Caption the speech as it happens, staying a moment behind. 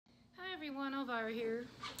everyone, Elvira here.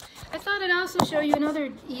 I thought I'd also show you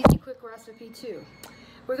another easy, quick recipe too.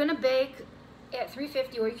 We're going to bake at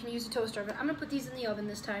 350, or you can use a toaster oven. I'm going to put these in the oven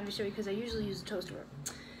this time to show you because I usually use a toaster oven.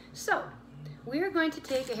 So, we're going to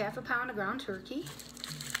take a ½ pound of ground turkey,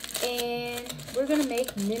 and we're going to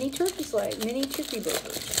make mini turkey burgers.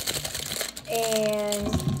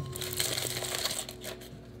 And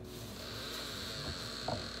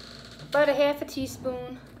about a ½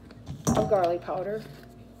 teaspoon of garlic powder,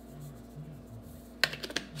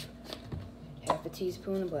 ½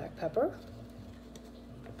 teaspoon of black pepper,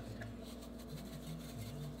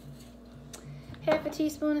 ½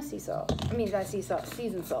 teaspoon of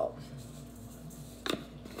seasoned salt,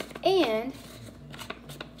 and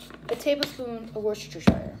a tablespoon of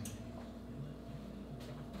Worcestershire.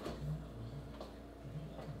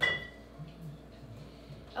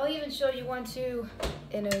 I'll even show you one too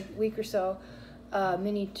in a week or so.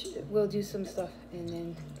 We'll do some stuff, and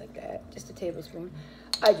then like that, just a tablespoon.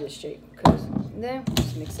 I just shake, and then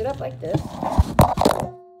just mix it up like this.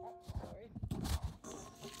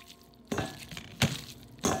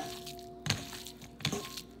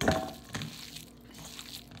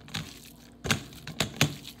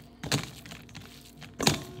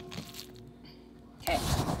 Okay.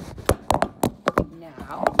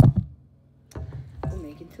 Now we'll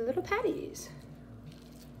make it into little patties.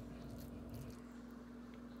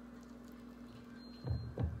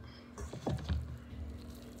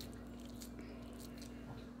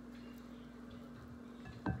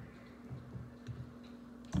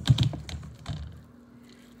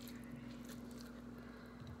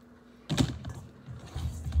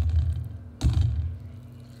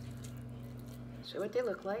 Show what they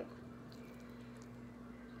look like.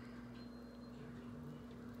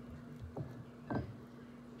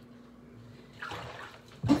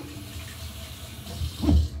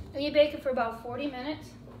 And you bake it for about 40 minutes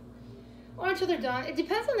or until they're done. It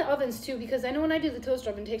depends on the ovens too, because I know when I do the toaster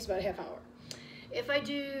oven, it takes about a ½ hour. If I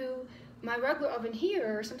do my regular oven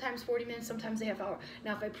here, sometimes 40 minutes, sometimes a ½ hour.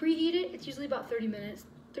 Now if I preheat it, it's usually about 30 minutes,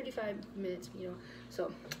 35 minutes, you know.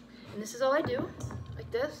 So, and this is all I do,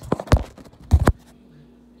 like this.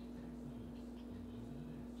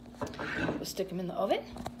 We'll stick them in the oven.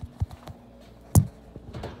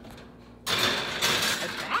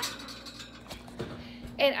 Like that.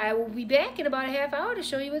 And I will be back in about a ½ hour to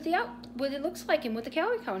show you what it looks like and what the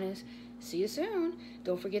calorie count is. See you soon.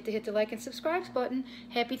 Don't forget to hit the like and subscribe button.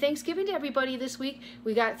 Happy Thanksgiving to everybody this week.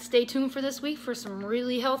 Stay tuned for this week for some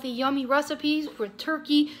really healthy, yummy recipes for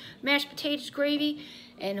turkey, mashed potatoes, gravy,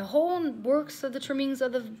 and a whole works of the trimmings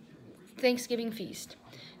of the Thanksgiving feast.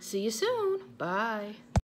 See you soon. Bye.